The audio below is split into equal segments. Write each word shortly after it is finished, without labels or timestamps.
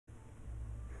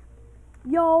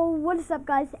Yo, what is up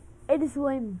guys? It is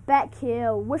William back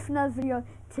here with another video.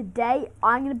 Today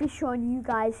I'm going to be showing you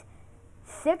guys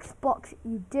 6 blocks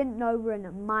you didn't know were in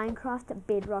Minecraft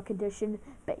Bedrock Edition.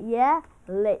 But yeah,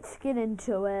 let's get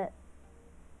into it.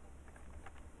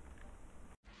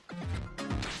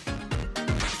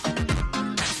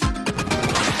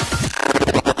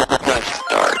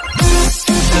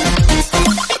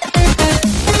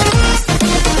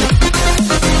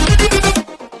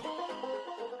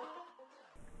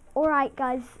 Alright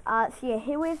guys, so yeah,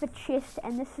 here we have a chest,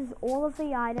 and this is all of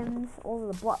the items, all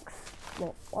of the blocks,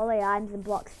 well, all the items and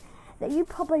blocks that you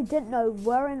probably didn't know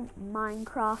were in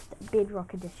Minecraft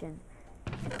Bedrock Edition.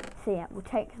 So yeah, we'll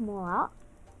take them all out.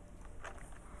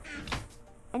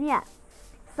 And yeah,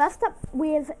 first up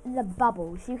we have the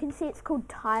bubbles. You can see it's called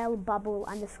tile bubble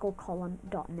underscore column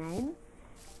dot name.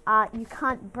 You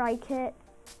can't break it,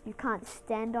 you can't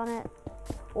stand on it.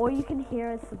 All you can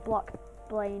hear is the block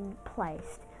being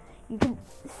placed. You can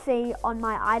see on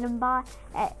my item bar,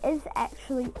 it is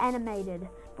actually animated,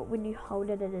 but when you hold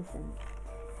it, it isn't.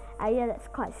 Yeah, that's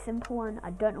quite a simple one. I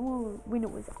don't know when it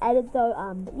was added though,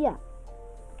 but yeah.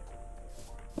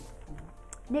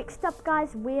 Next up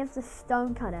guys, we have the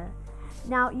stone cutter.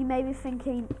 Now you may be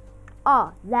thinking,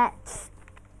 oh, that's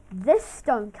this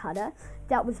stone cutter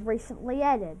that was recently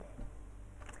added.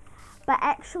 But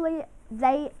actually,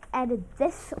 they added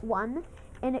this one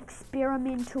in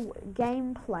experimental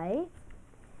gameplay.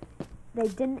 They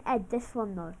didn't add this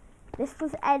one though. This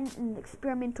was added in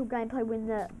experimental gameplay when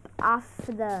not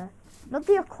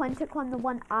the authentic one, the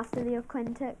one after the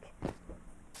authentic.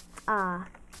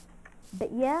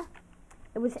 But yeah,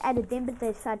 it was added then, but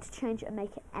they decided to change it and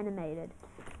make it animated.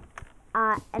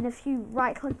 And if you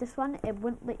right click this one, it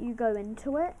wouldn't let you go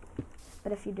into it,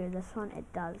 but if you do this one,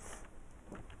 it does.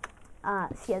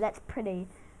 So yeah, that's pretty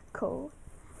cool.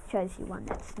 Shows you one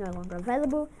that's no longer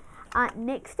available.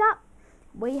 Next up,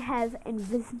 we have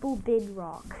invisible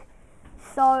bedrock.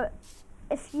 So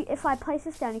if I place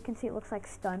this down, you can see it looks like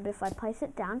stone, but if I place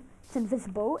it down, it's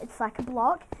invisible. It's like a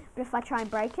block, but if I try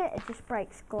and break it, it just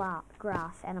breaks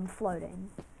grass, and I'm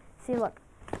floating. See, look,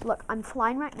 I'm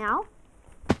flying right now.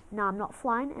 No, I'm not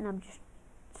flying, and I'm just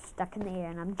stuck in the air,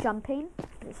 and I'm jumping,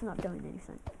 but it's not doing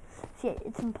anything. So yeah,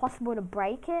 it's impossible to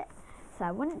break it, so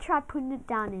I wouldn't try putting it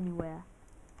down anywhere.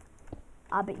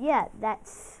 But yeah,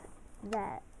 that's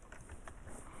that.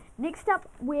 Next up,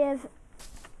 we have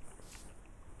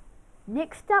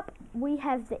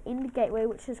the end gateway,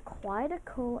 which is quite a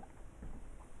cool,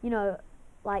 you know,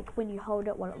 like when you hold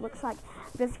it, what it looks like.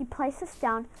 But if you place this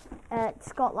down,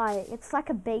 it's like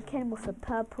a beacon with a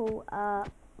purple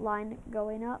line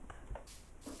going up,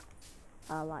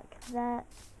 like that.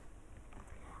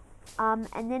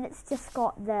 And then it's just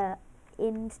got the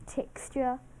end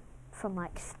texture from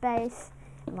like space.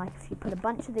 And like if you put a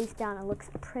bunch of these down, it looks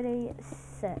pretty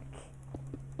sick,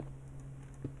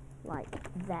 like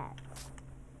that.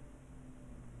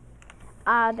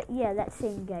 But yeah, that's the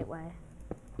end gateway.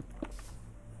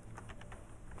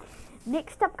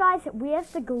 Next up guys, we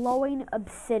have the glowing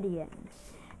obsidian.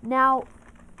 Now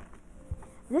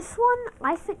this one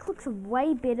I think looks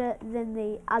way better than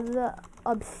the other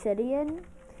obsidian,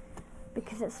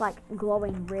 because it's like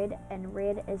glowing red, and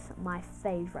red is my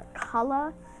favorite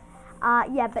color.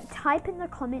 Yeah, but type in the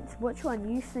comments which one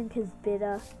you think is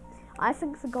better. I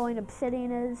think the glowing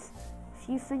obsidian is. If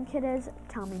you think it is,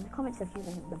 tell me in the comments. If you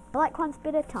think the black one's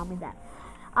better, tell me that.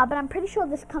 But I'm pretty sure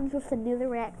this comes with the nether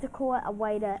reactor core, a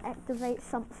way to activate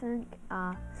something.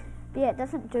 But yeah, it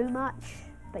doesn't do much,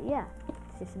 but yeah,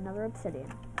 it's just another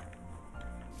obsidian.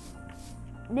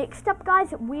 Next up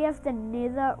guys, we have the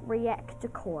nether reactor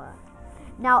core.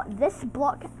 Now this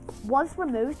block was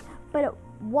removed, but it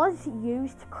was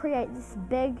used to create this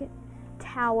big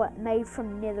tower made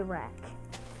from netherrack,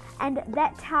 and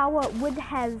that tower would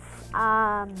have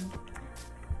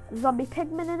zombie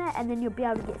pigmen in it, and then you'll be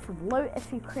able to get some loot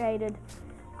if you created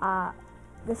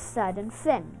this certain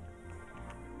thing.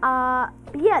 But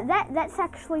yeah, that's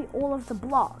actually all of the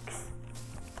blocks.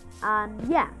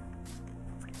 Yeah,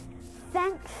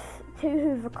 thanks to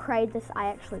whoever created this. I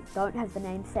actually don't have the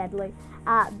name, sadly,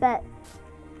 but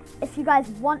if you guys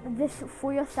want this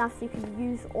for yourself, so you can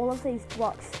use all of these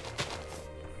blocks,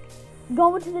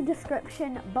 go into the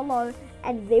description below,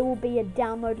 and there will be a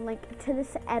download link to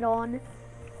this add-on,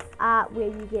 where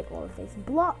you get all of these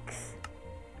blocks.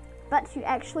 But you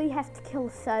actually have to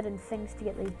kill certain things to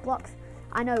get these blocks.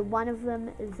 I know one of them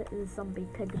is the zombie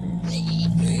pigman.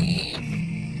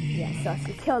 Yeah, so if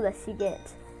you kill this, you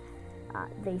get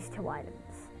these 2 items.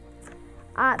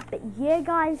 But yeah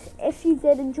guys, if you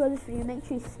did enjoy this video, make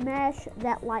sure you smash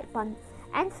that like button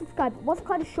and subscribe. It was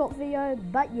quite a short video,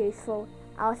 but useful.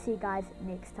 I'll see you guys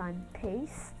next time.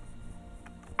 Peace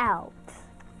out.